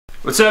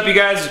What's up, you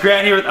guys? It's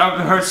Grant here with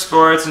Up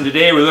Sports, and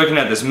today we're looking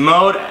at this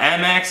Mode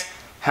MX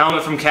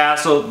helmet from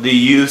Castle, the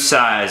youth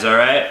size. All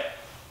right,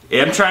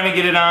 I'm trying to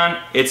get it on.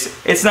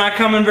 It's not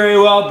coming very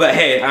well, but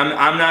hey,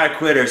 I'm not a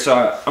quitter,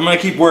 so I'm gonna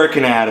keep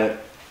working at it.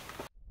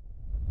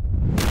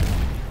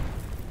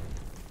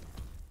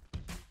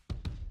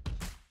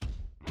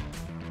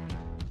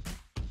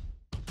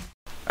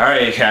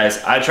 Alright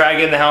guys, I tried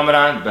getting the helmet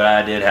on, but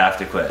I did have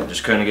to quit.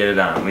 Just couldn't get it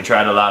on. We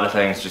tried a lot of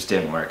things, just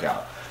didn't work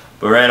out.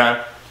 But right on.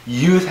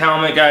 Youth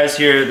helmet, guys,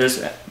 here.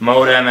 This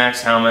Mode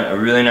MX helmet, a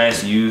really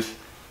nice youth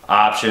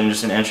option.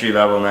 Just an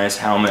entry-level nice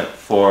helmet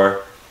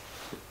for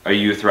a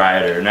youth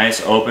rider.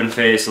 Nice open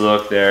face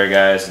look there,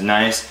 guys.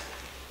 Nice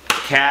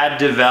CAD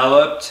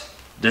developed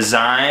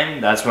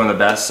design. That's one of the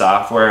best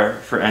software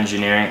for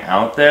engineering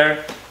out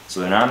there.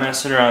 So they're not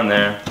messing around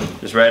there.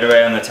 Just right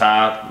away on the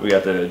top, we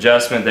got the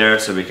adjustment there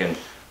so we can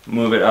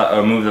move it up,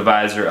 or move the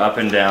visor up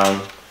and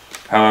down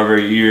however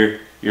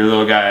your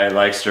little guy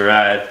likes to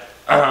ride.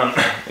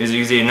 As you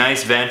can see,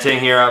 nice venting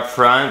here up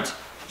front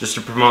just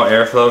to promote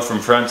airflow from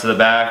front to the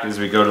back. As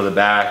we go to the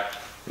back,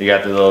 you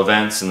got the little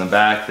vents in the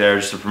back there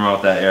just to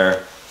promote that air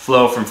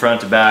flow from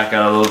front to back.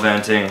 Got a little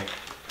venting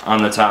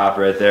on the top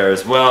right there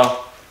as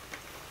well.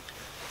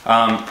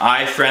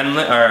 Eyeglass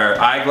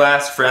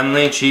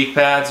friendly cheek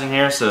pads in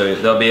here, so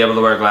they'll be able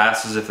to wear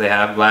glasses if they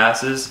have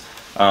glasses.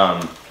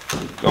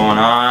 Going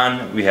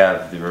on, we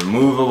have the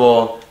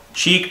removable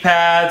cheek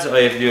pads. All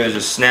you have to do is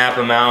just snap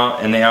them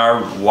out, and they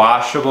are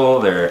washable.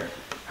 They're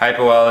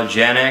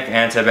hypoallergenic,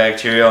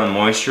 antibacterial, and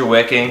moisture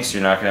wicking, so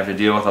you're not going to have to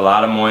deal with a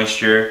lot of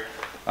moisture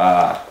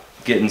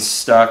getting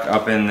stuck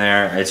up in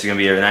there. It's going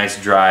to be a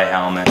nice dry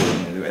helmet,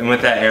 and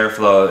with that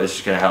airflow, it's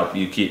just going to help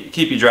you keep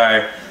you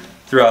dry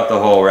throughout the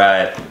whole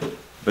ride.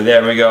 But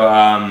there we go.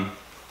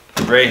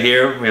 Right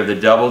here, we have the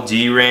double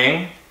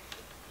D-ring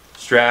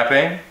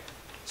strapping.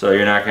 So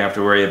you're not going to have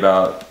to worry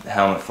about the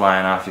helmet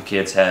flying off your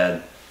kid's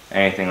head,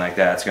 anything like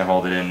that. It's going to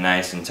hold it in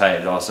nice and tight.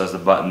 It also has the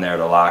button there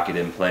to lock it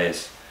in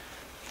place.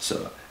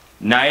 So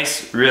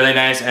nice, really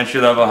nice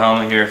entry-level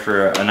helmet here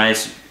for a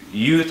nice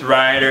youth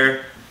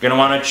rider. Going to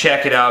want to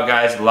check it out,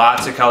 guys.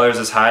 Lots of colors.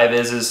 This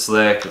high-vis is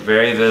slick,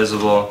 very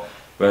visible.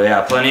 But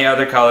yeah, plenty of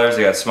other colors.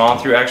 They got small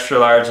through extra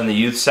large in the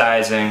youth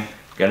sizing.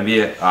 Going to be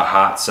a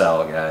hot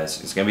sell,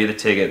 guys. It's going to be the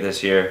ticket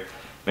this year.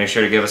 Make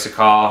sure to give us a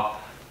call.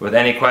 With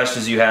any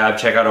questions you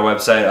have, check out our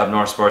website,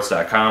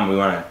 upnorthsports.com. We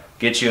want to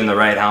get you in the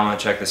right helmet.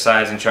 Check the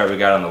sizing chart we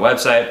got on the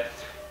website.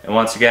 And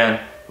once again,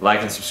 like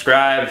and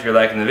subscribe if you're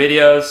liking the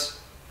videos.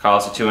 Call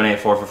us at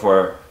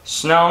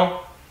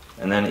 218-444-SNOW.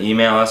 And then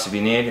email us if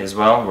you need as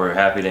well. We're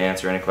happy to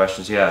answer any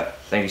questions you have.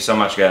 Thank you so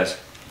much, guys.